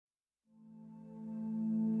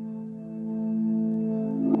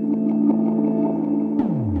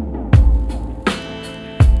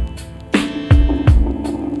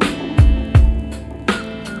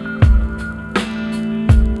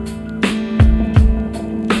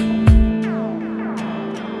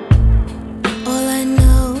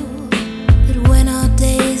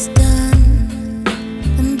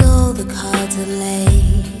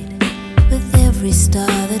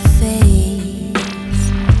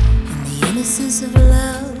promises of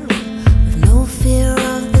love, with no fear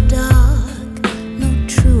of the dark, no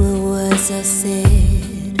truer words are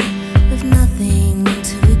said, with nothing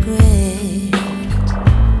to regret.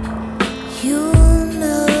 You'll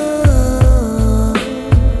know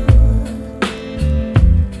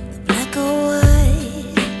the black or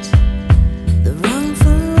white, the wrong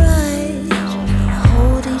from right,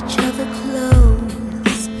 hold each other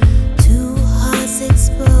close, two hearts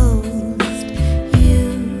exposed.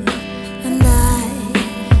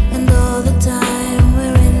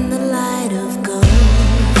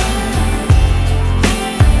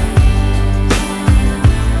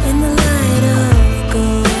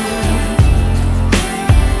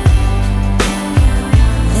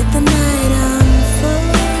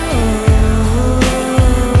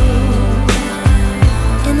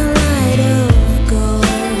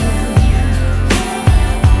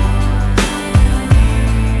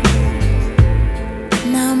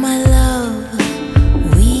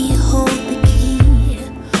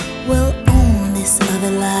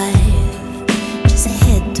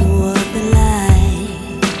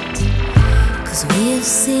 We have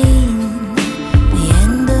seen the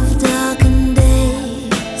end of darkened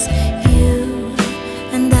days, you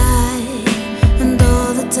and I, and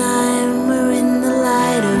all the time we're in the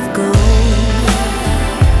light of gold.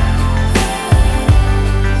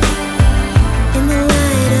 In the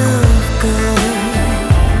light of gold,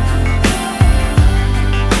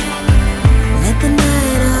 let the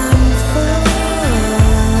night unfold.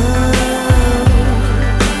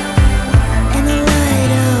 In the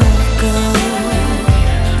light of gold.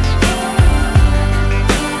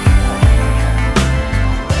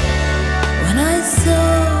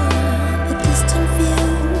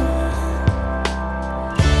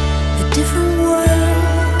 Different world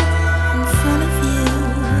in front of you,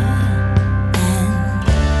 and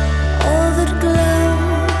all that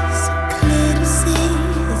glows clear to see.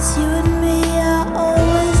 It's you and me, I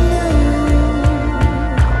always knew.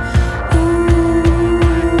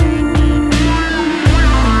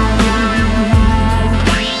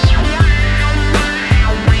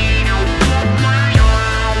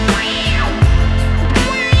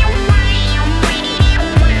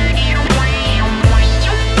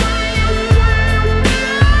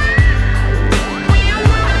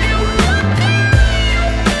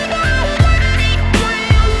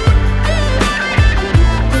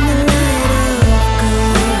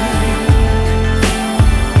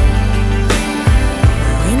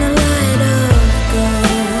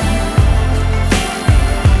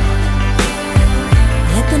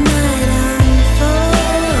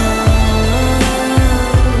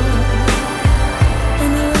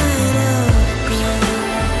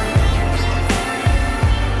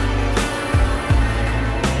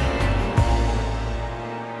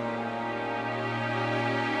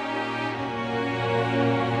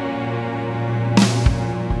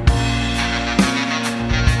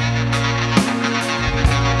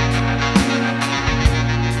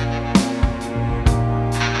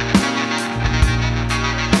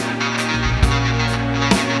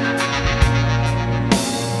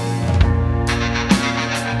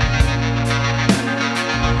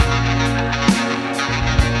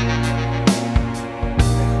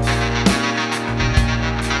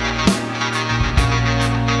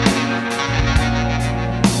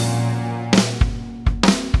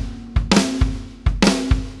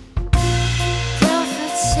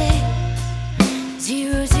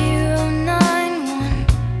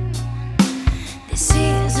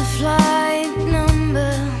 Flight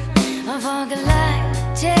number of our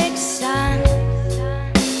galactic sun.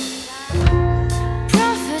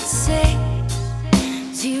 Prophet say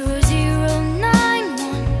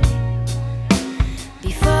 0091.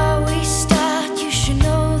 Before we start, you should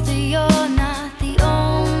know that you're not the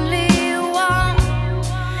only one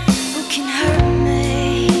who can hurt me.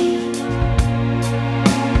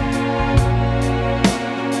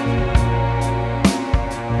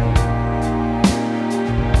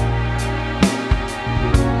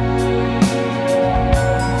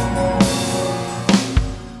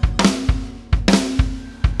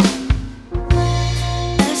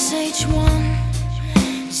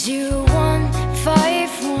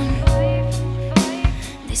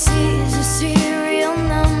 SH10151. This is a serial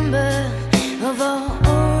number of our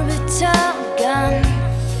orbital gun.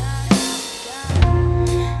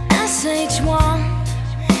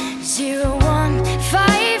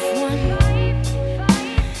 SH10151.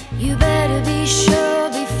 You better be sure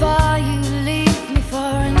before you leave me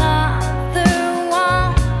for another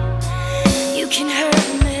one. You can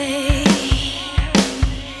hurt me.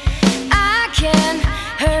 I can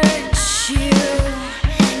hurt you.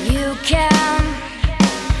 You can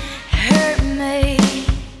hurt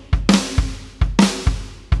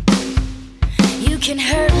can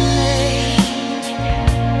hurt me,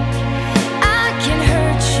 I can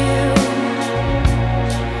hurt you,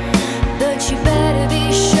 but you better be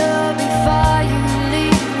sure before you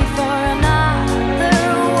leave me for another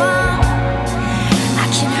one. I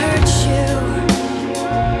can hurt you,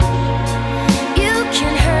 you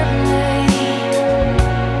can hurt me,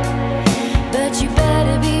 but you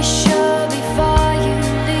better be sure before you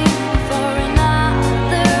leave me for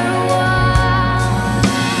another one.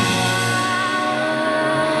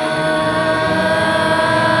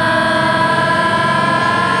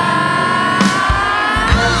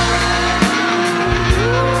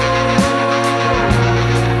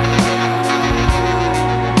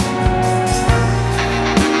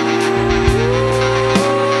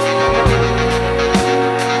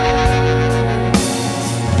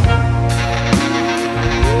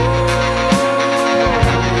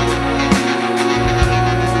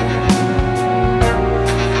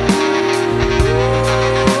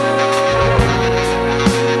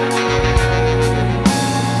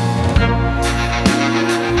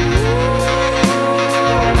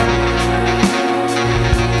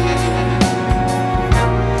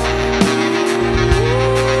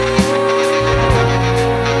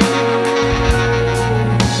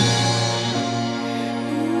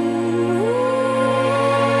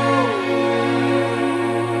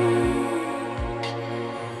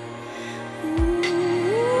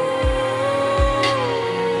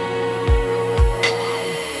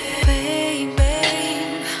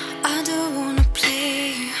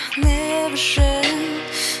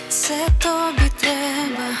 Це тобі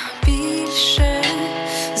треба більше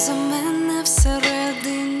за мене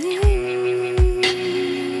всередині.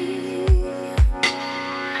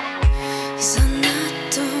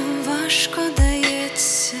 Занадто важко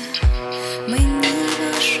дається мені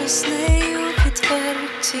ваша з нею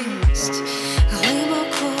відвертість.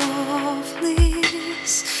 Глибоко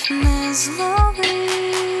вниз не зловив.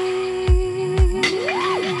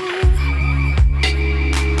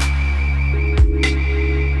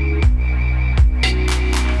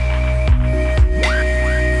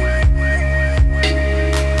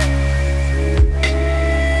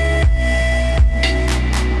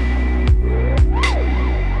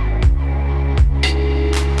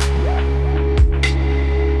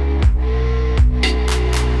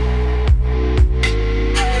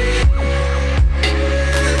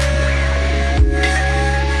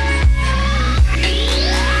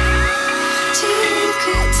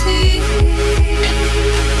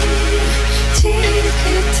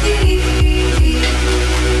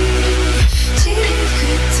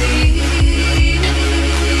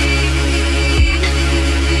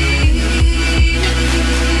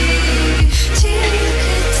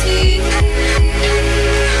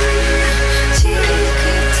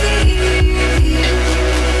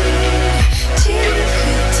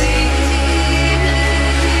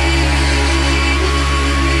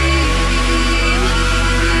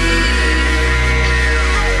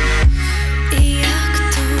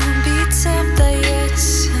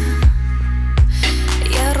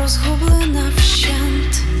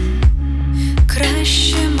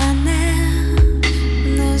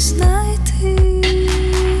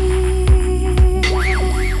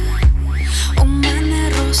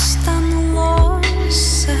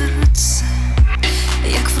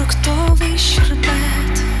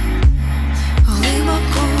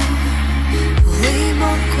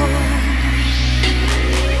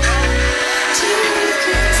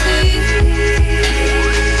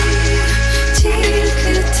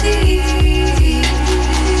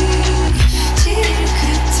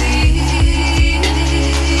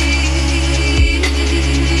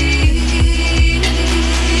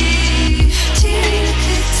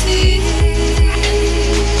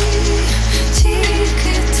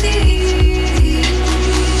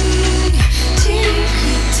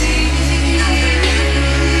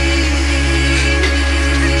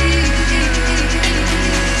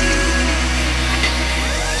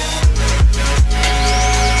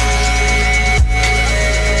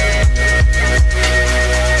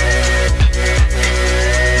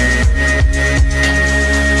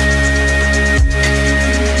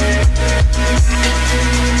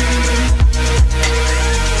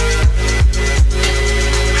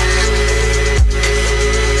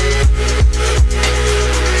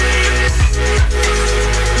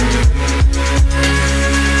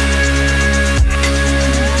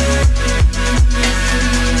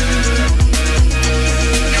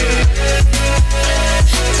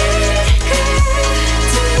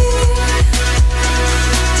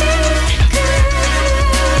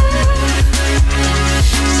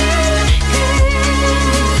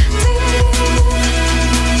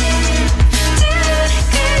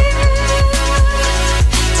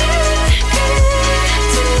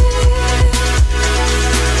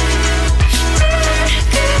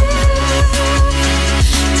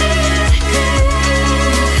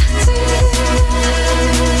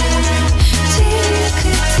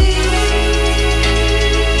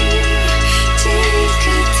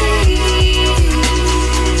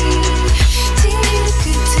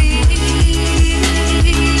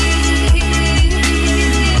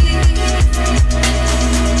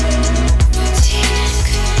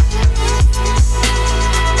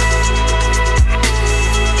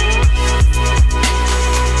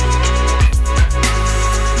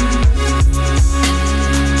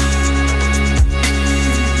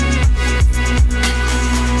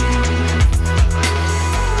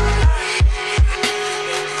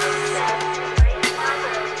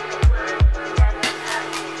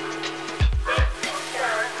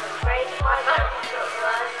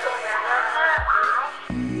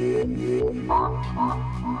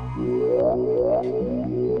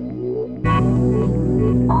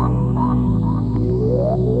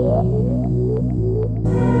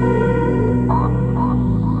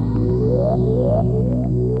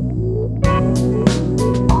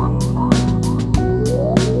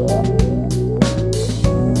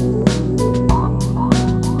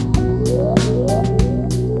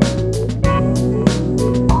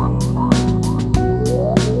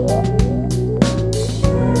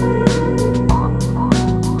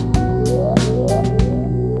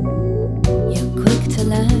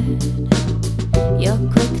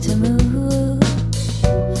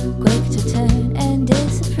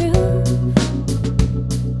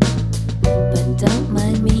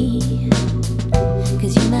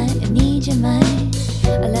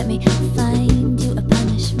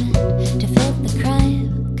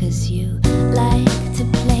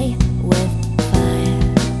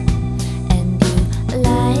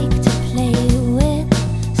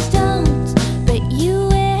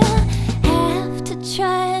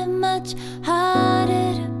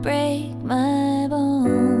 my bones.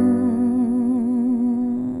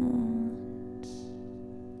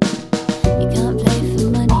 You can't play for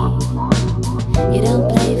money, you don't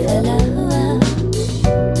play for love.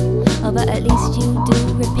 Oh, but at least you do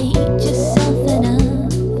repeat yourself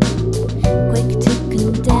enough. Quick to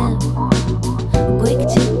condemn, quick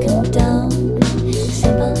to condone.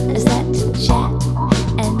 Simple as that to chat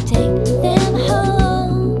and take them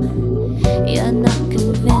home. You're not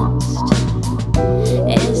convinced,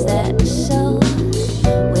 is that so?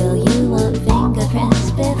 Will you want fingerprints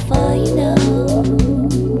before you know?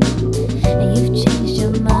 And you've changed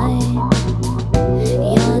your mind,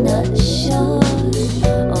 you're not sure.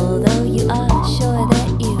 Although you are sure that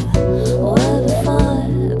you were before.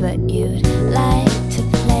 But you'd like to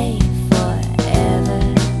play forever.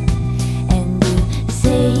 And you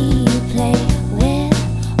say you play with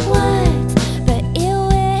words, but it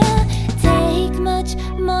will take much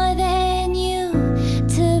more than you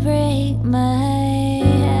to break my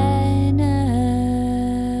nerve.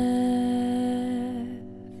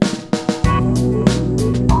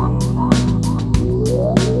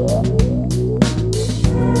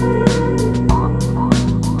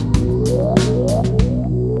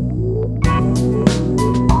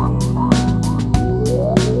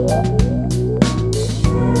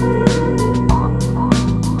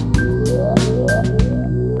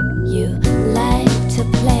 You like to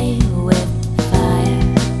play with fire,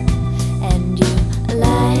 and you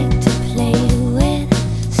like to play with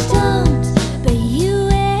stones, but you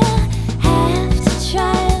will have to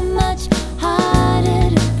try much harder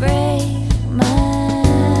to break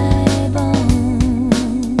my bones.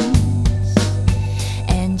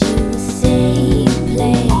 And you say you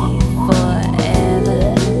play forever,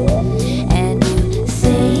 and you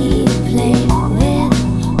say you play with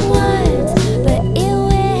words, but it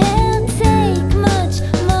will take much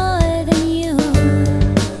more than you.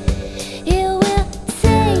 It will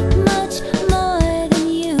take much more than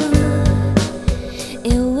you.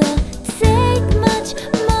 It will take much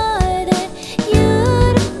more than you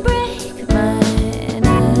to break my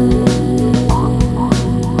nerve.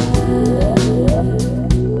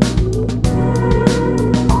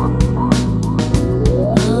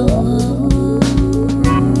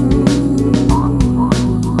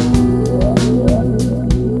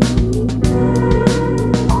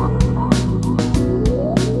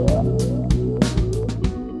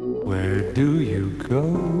 Where do you go?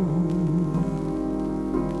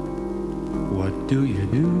 What do you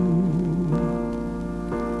do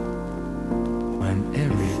when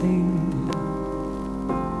everything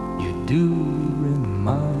you do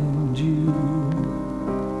reminds you?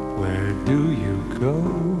 Where do you go?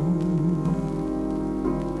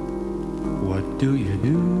 What do you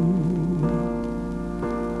do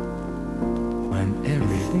when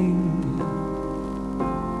everything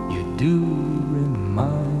you do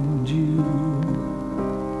remind you?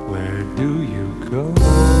 Where do you go?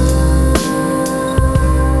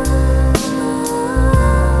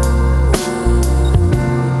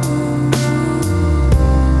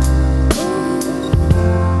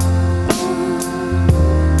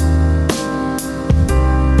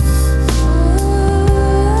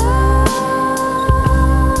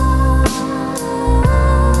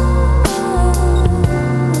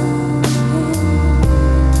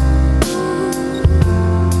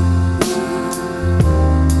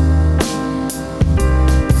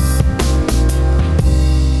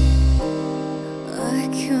 I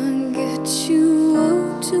can't get you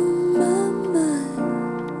out of my mind.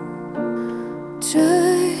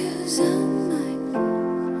 Try as I might,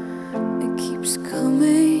 it keeps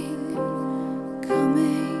coming,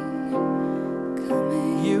 coming,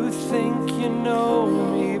 coming. You think you know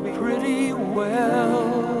me pretty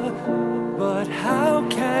well, but how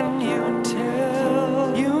can you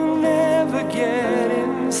tell? You never get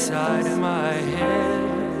inside my head.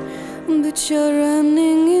 But you're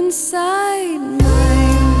running inside my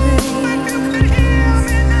veins.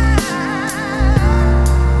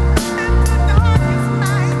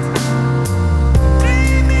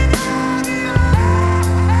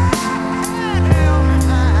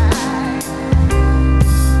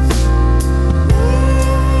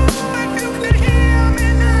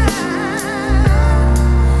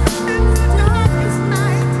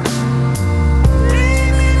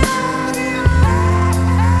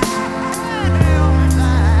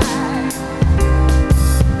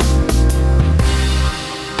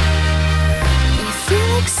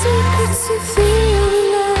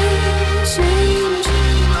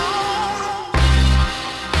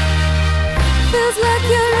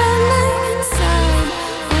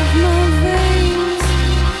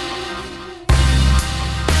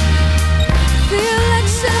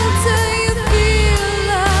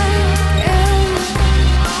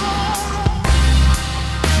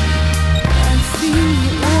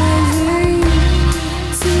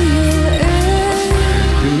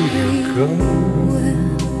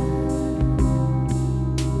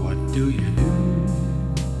 do you do?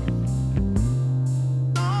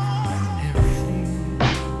 Everything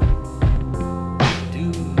you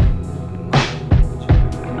do.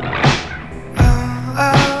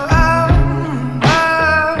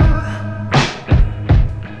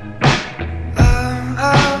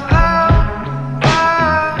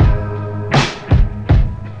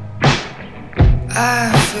 I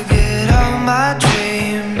forget all my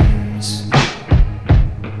dreams.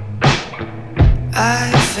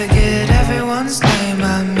 I forget everyone's name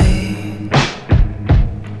I meet.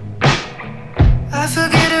 I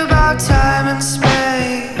forget about time and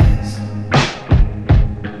space.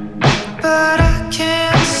 But I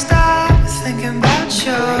can't stop thinking about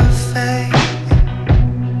your face.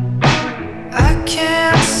 I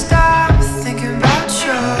can't stop thinking about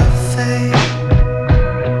your face.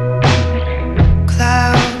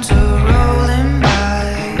 Clouds are rolling by.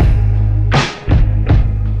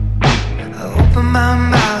 I open my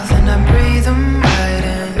mouth and I breathe them right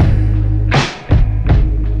in.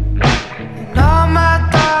 And all my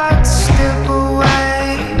thoughts slip away.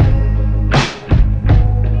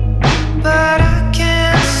 But I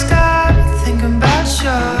can't stop thinking about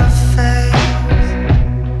your face.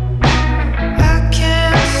 I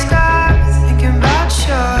can't stop thinking about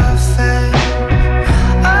your face.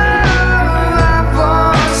 Oh, I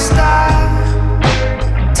won't stop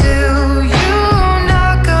till you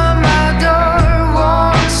knock on my door.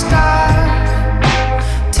 Won't stop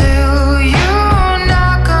till you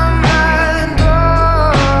knock on my door.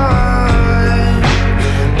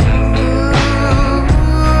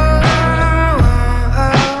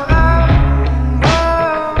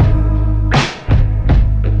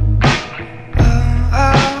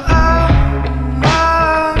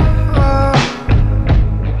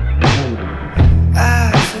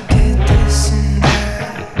 I forget this and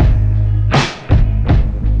that.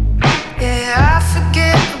 Yeah, I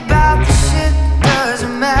forget about the shit that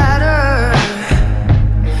doesn't matter.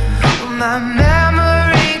 Well, my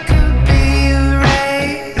memory could be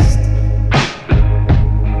erased,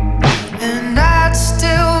 and I'd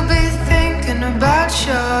still be thinking about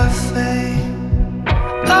your face.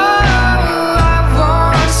 Oh, I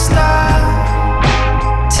won't stop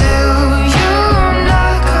till you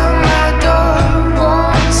knock on my door.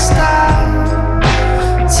 Won't stop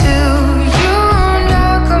till you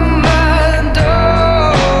knock on my door.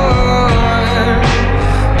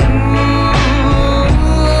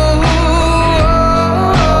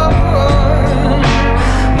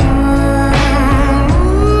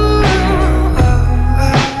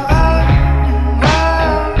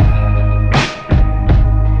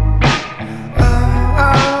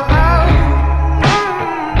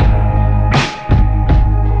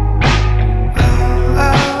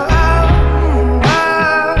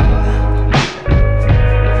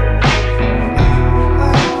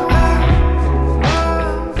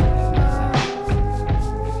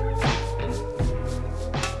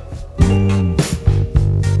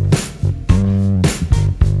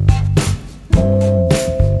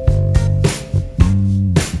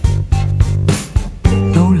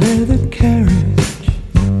 No leather carriage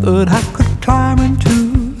that I could climb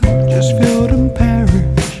into, just filled and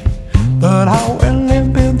perish. But I went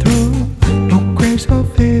limping through, no grace or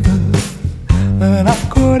favor that I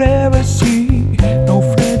could ever see. No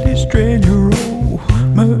friendly stranger, oh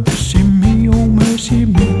mercy me, oh mercy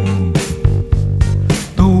me.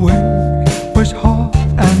 The way was hard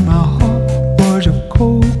and my heart was a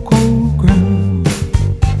cold, cold ground.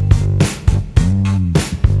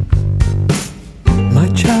 My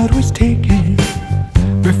child was taken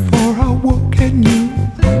before I woke and knew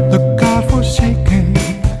the God-forsaken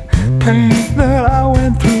pain that I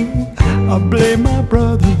went through. I blame my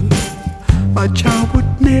brother. My child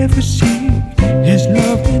would never see his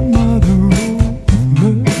loving mother.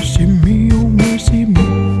 Oh, mercy me, oh, mercy me.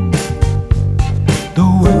 The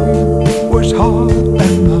way was hard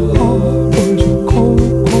and my heart was a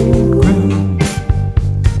cold, cold ground.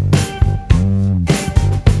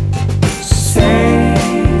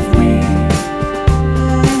 Save me.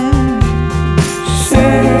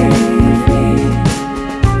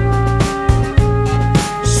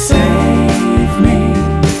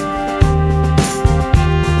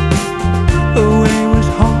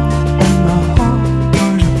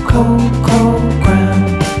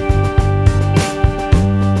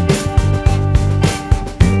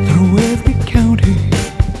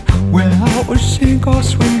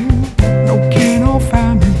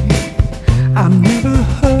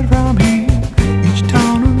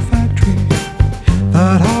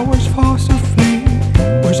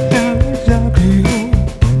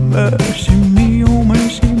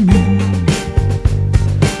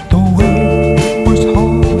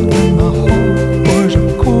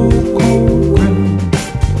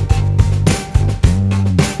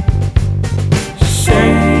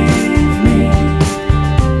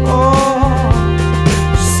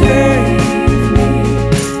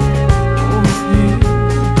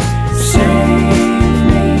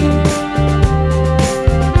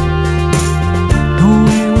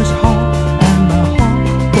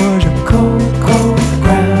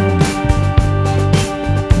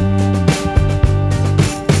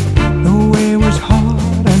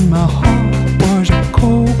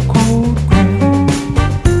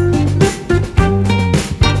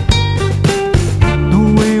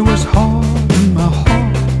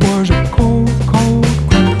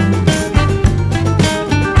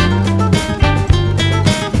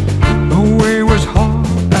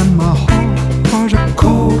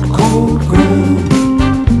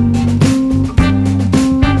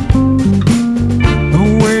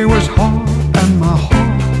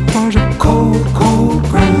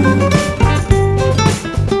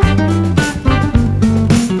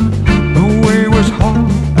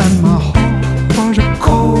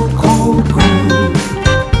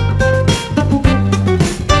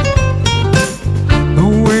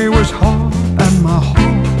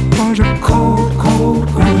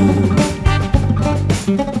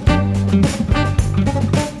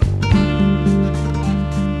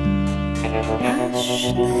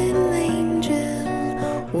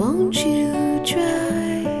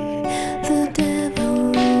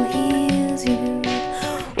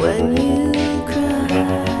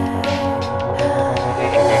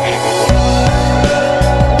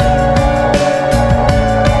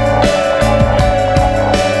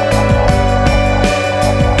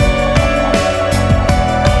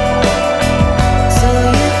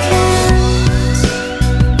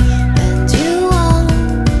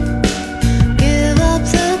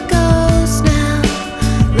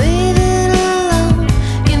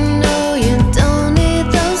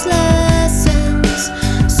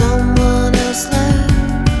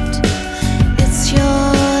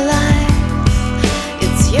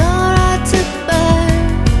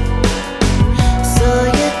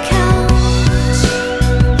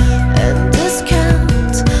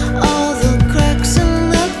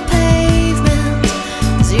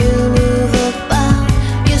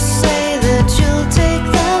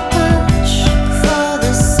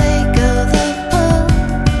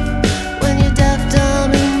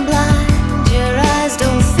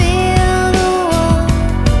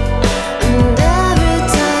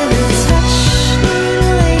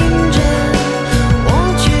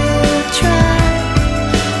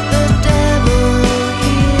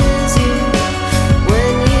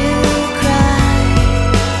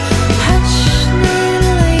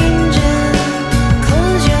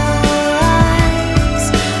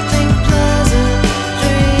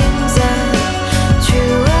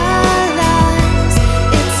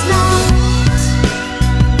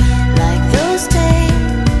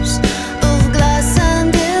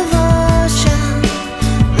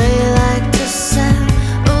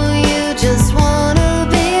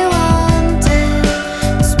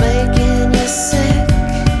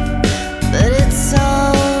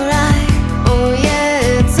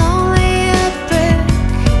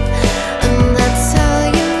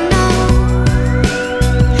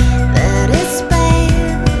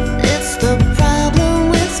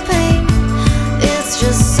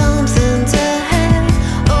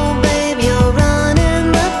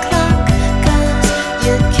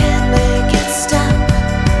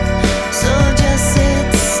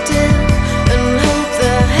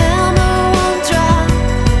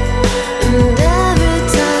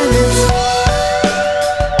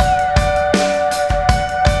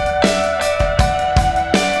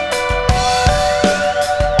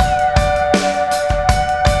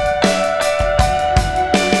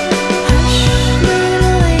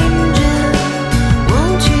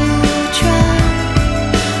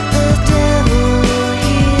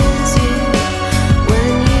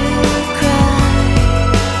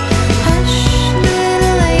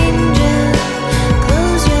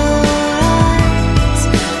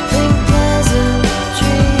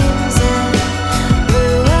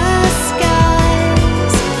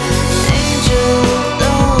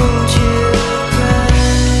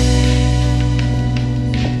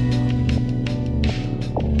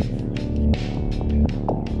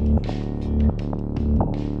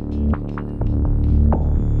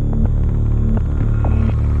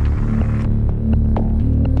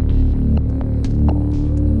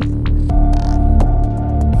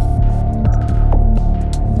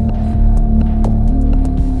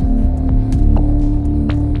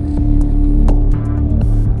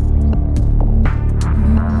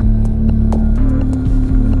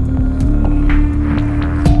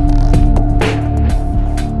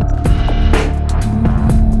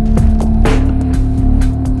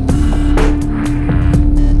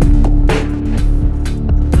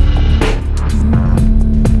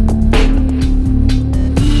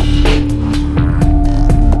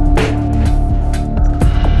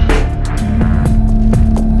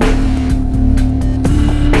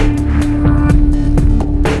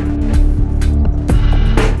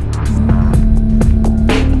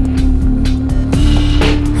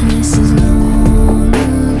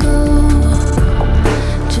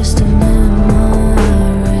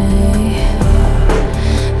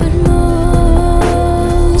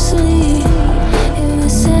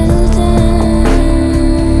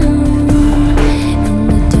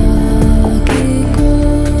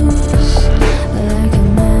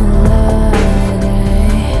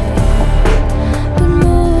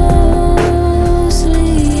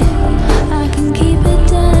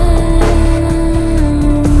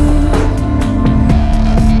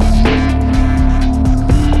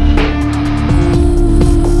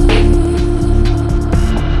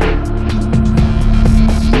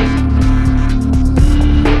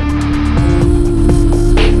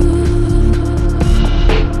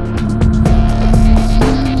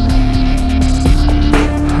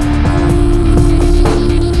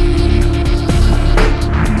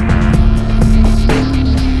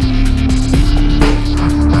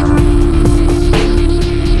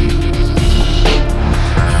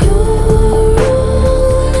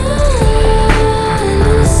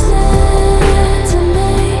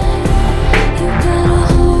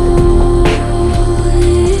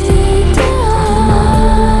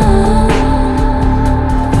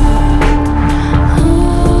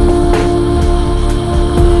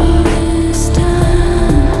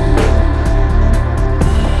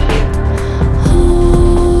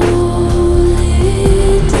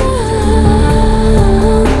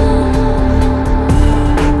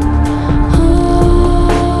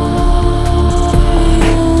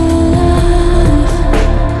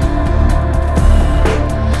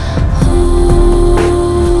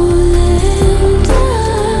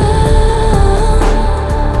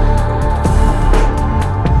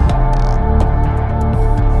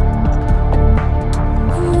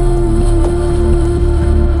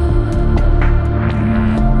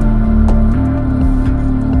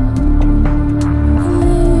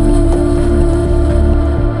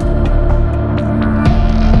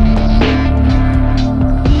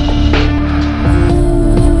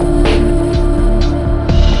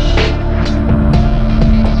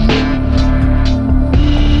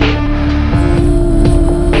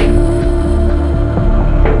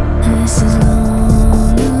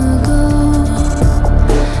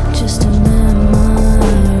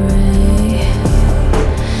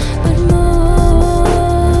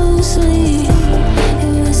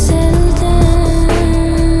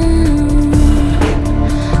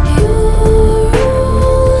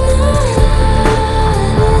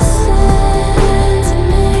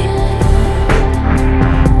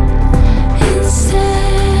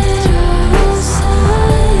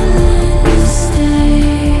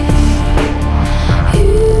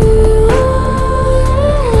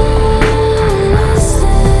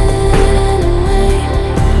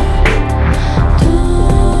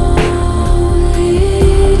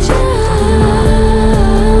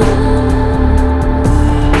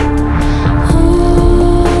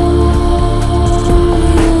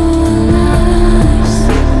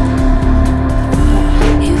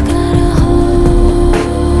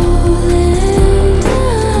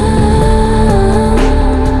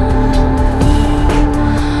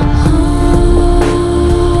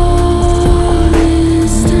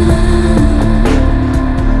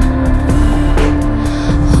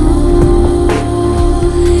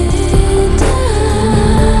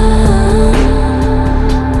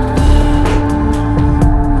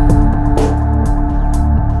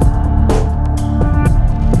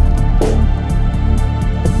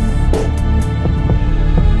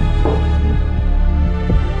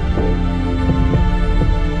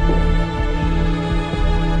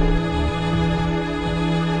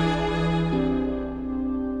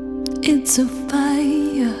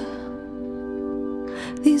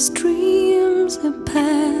 These dreams that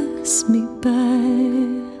pass me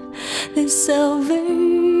by, this salvation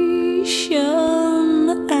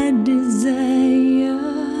I desire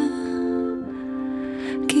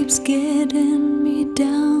keeps getting me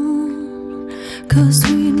down, 'cause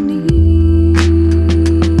we need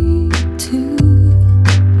to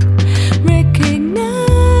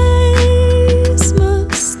recognize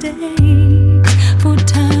mistakes for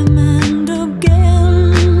time and again.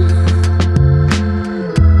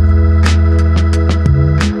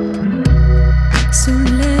 So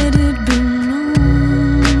let it be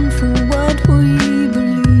known for what we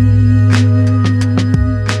believe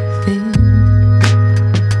in.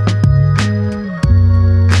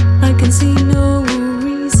 I can see no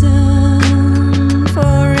reason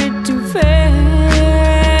for it to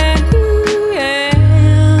fail,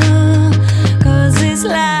 'cause this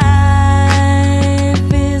life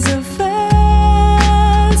is a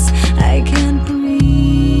farce. I can't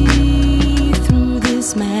breathe through this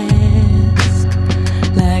mask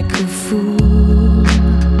like a fool.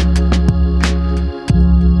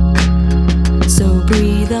 So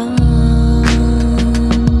breathe on,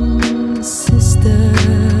 sister,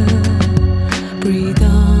 breathe on.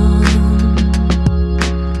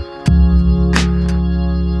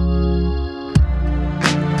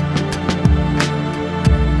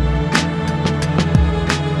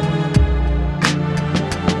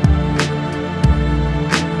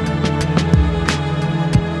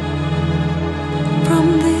 From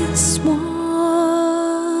this one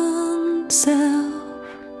self,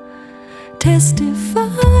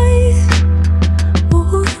 testify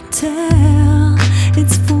or tell,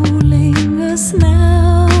 it's fooling us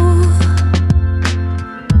now.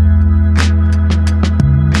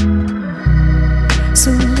 So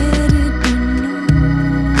let it be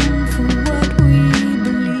known for what we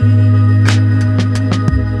believe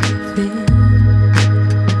in.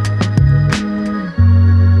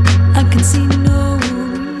 I can see no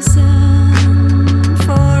reason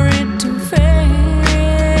for it to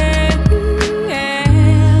fail,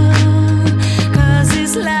 'cause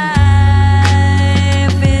this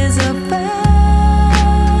life is a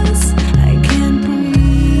farce. I can't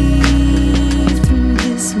breathe through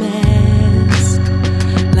this mess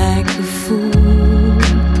like a fool.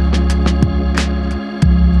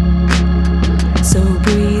 So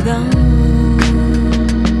breathe on,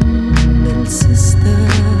 little sister,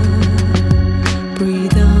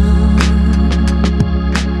 breathe on.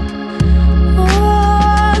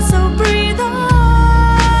 Oh, so breathe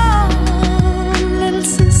on, little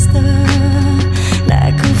sister,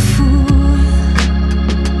 like a fool.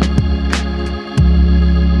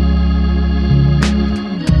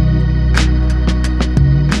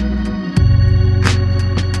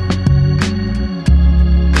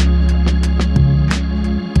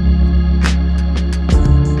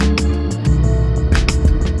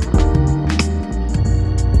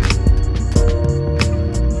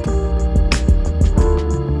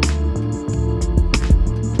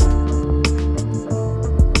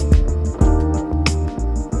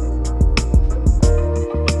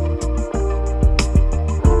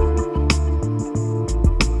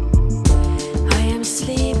 I am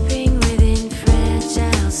sleeping within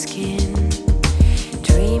fragile skin,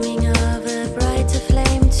 dreaming of a brighter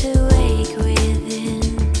flame to wake within.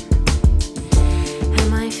 Am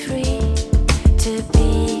I free to be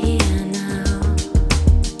here now?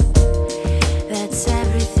 That's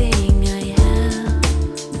everything I have.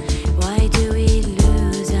 Why do we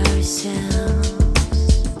lose ourselves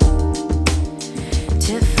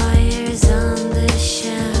to fires on the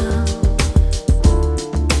shelf?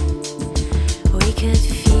 We could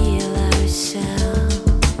feel ourselves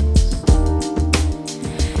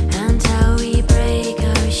and how we break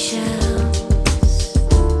our shells.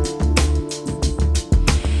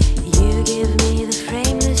 You give me the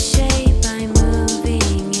frame, the shape I'm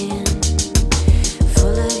moving in.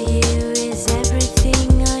 Full of you is everything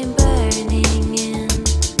I'm burning in.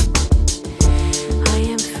 I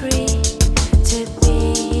am free to be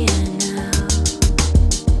here now.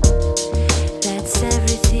 That's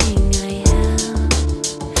everything I am.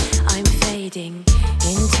 I'm fading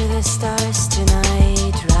into the stars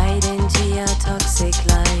tonight, right into your toxic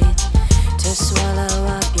light, to swallow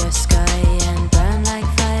up your sky and burn like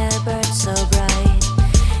firebirds so bright.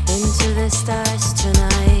 Into the stars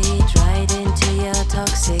tonight, right into your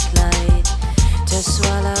toxic light, to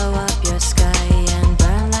swallow up your sky and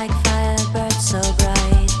burn like firebirds so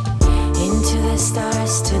bright. Into the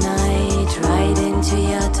stars tonight, right into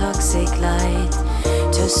your toxic light,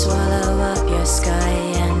 to swallow up your sky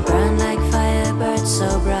and burn like firebirds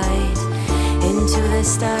so bright. Into the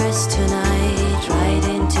stars tonight, right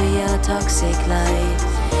into your toxic light.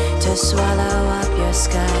 to swallow up your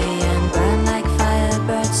sky and burn like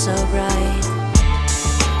firebirds so bright.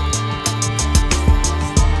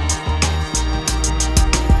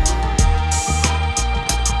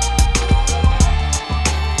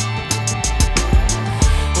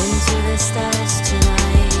 Into the stars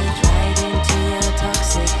tonight, right into your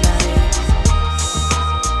toxic light.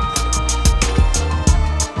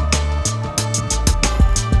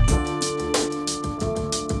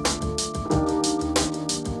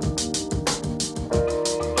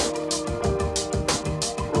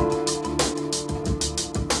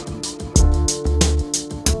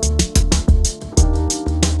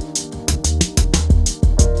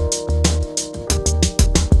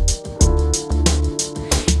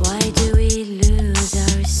 Why do we lose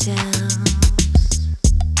ourselves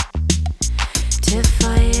to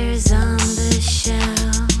fires on the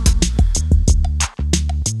shelf?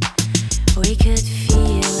 We could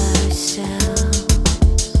feel ourselves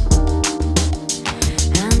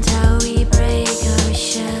and how we break our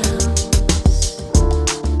shells.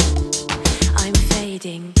 I'm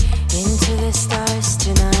fading into the stars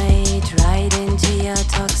tonight, right into your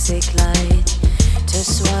toxic light, to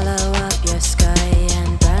swallow up your sky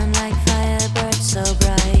and burn like firebirds so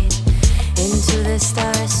bright. Into the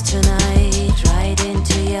stars tonight, right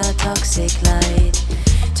into your toxic light,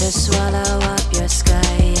 to swallow up your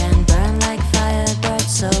sky and burn like firebirds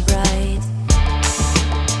so bright.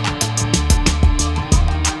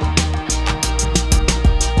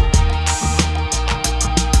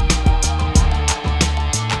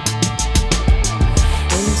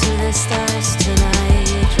 Into the stars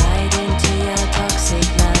tonight, right into your toxic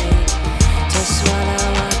light, to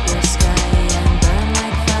swallow up your sky and burn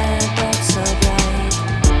like firebirds so bright.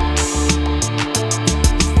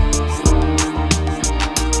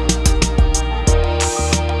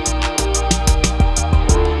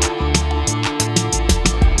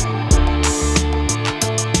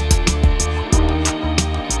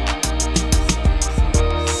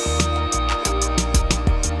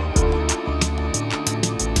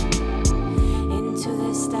 Into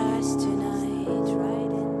the stars tonight,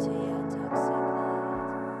 right into your toxic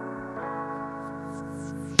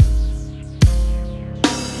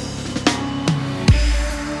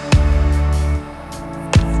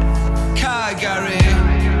Calgary,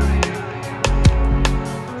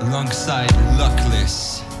 alongside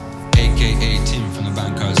Luckless, aka Tim from the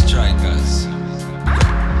band called Strikers.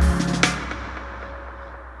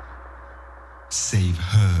 Save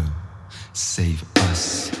her, save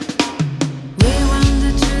us. We want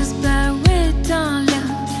the truth, but we don't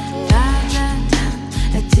learn. Farther down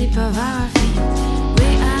the tip of our feet, we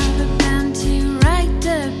have a plan to write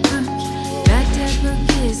the book, but the book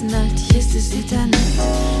is not used to sit on it.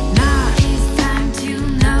 Now it's time to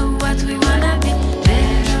know what we wanna be.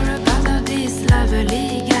 Better a part of this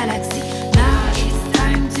lovely galaxy. Now it's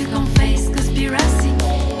time to confess conspiracy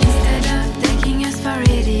instead of taking us for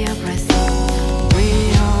idiocracy. We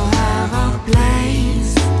all have our place.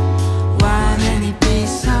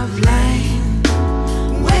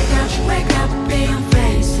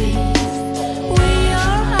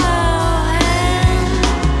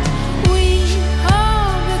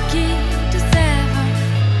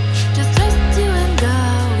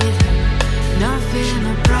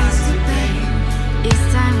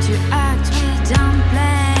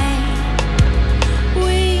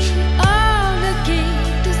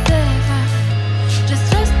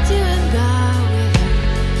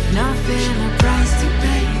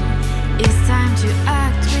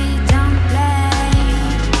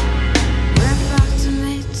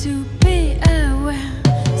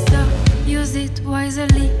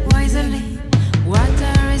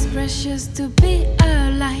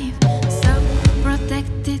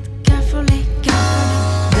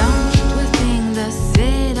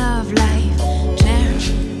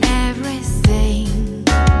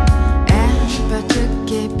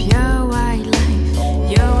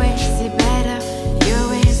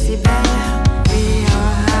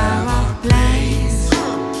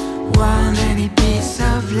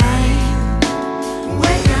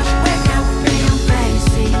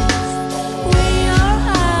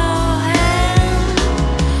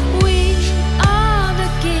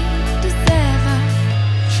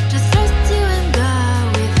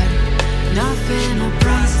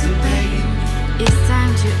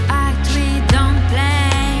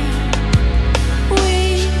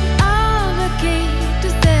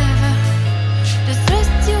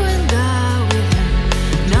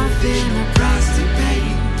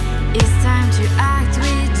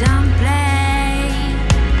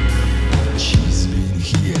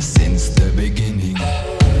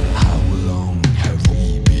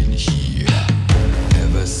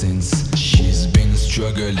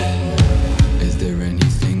 dwelling. Is there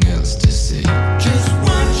anything else to say? Just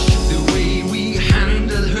watch the way we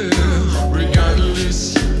handle her,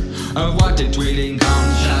 regardless of what it will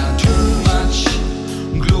encounter. Too much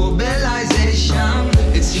globalization.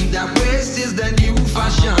 It seems that waste is the new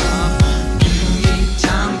fashion. Give me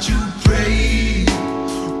time to pray,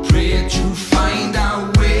 pray to find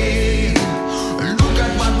our way. Look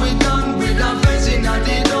at what we done with our face in our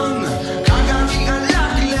dung. Conquering a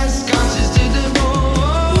lot less conscious to the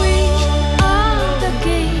bone. We are the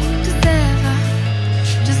key to Seva.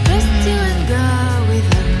 Just trust you and go with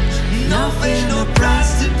her. Nothing, no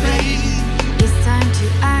price to pay. It's time to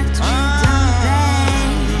act, we don't play.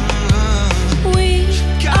 We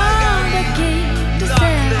are the key to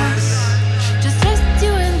Seva. Just trust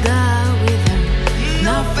you and go with her.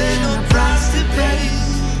 Nothing, no price to pay.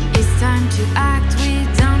 It's time to act, we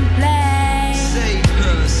don't play. Save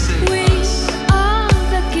her, save We us. are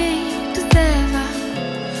the key to Seva.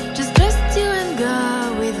 Just trust you and go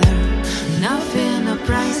with her. Nothing, no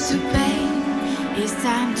price to pay. It's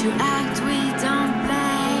time to act, we don't play.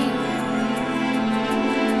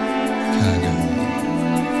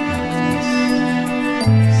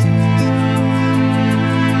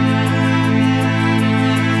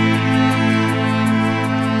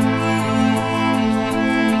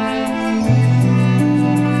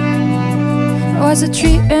 There was a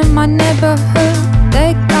tree in my neighborhood,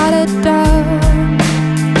 they got it down.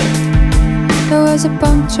 There was a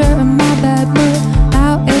puncture in my bad mood,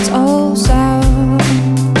 now it's all sound.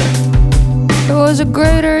 There was a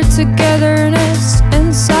greater togetherness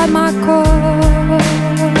inside my core.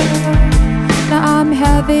 Now I'm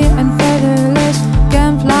heavy and featherless,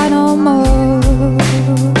 can't fly no more.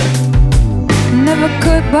 Never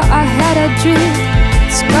could, but I had a dream,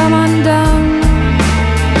 it's come undone.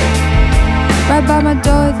 Right by my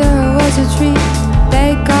door there was a tree,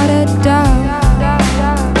 they cut it down.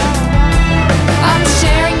 I'm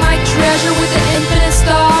sharing my treasure with the infinite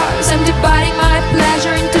stars. I'm dividing my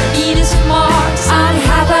pleasure into Venus and Mars. I'm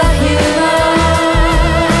half a human.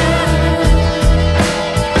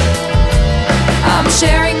 I'm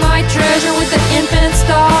sharing my treasure with the infinite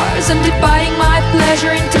stars. I'm dividing my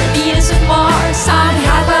pleasure into Venus and Mars. I'm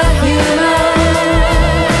half a human.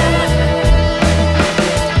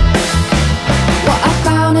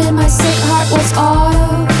 In my sick heart was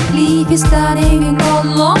auto. Leave you standing in cold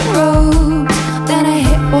long roads. Then I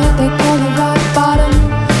hit what they call the rock bottom.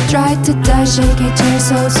 Tried to die, shaky tears,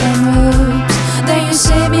 souls and ropes. Then you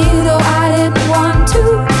saved me though I didn't want to.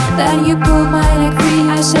 Then you pulled my neck free,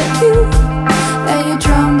 I said you. Then you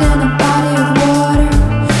drowned in a body of water.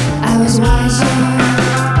 I was wiser.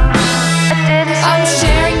 I'm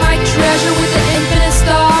sharing my treasure with the infinite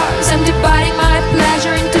stars. I'm dividing my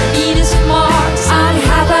pleasure into Venus and Mars. I'm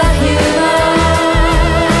half a human.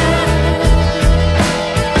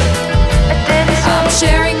 I'm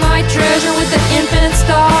sharing my treasure with the infinite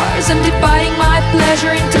stars. I'm dividing my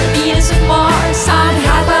pleasure into Venus and Mars. I'm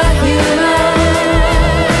half a human.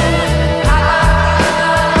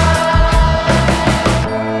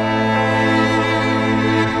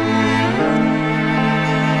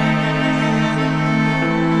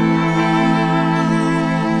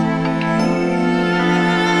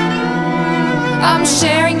 I'm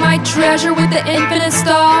sharing my treasure with the infinite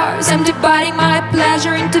stars. I'm dividing my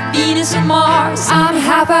pleasure into Venus and Mars. I'm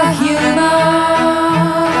half a human.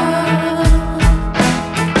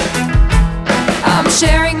 I'm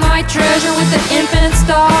sharing my treasure with the infinite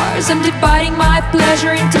stars. I'm dividing my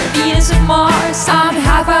pleasure into Venus and Mars. I'm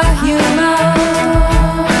half a human.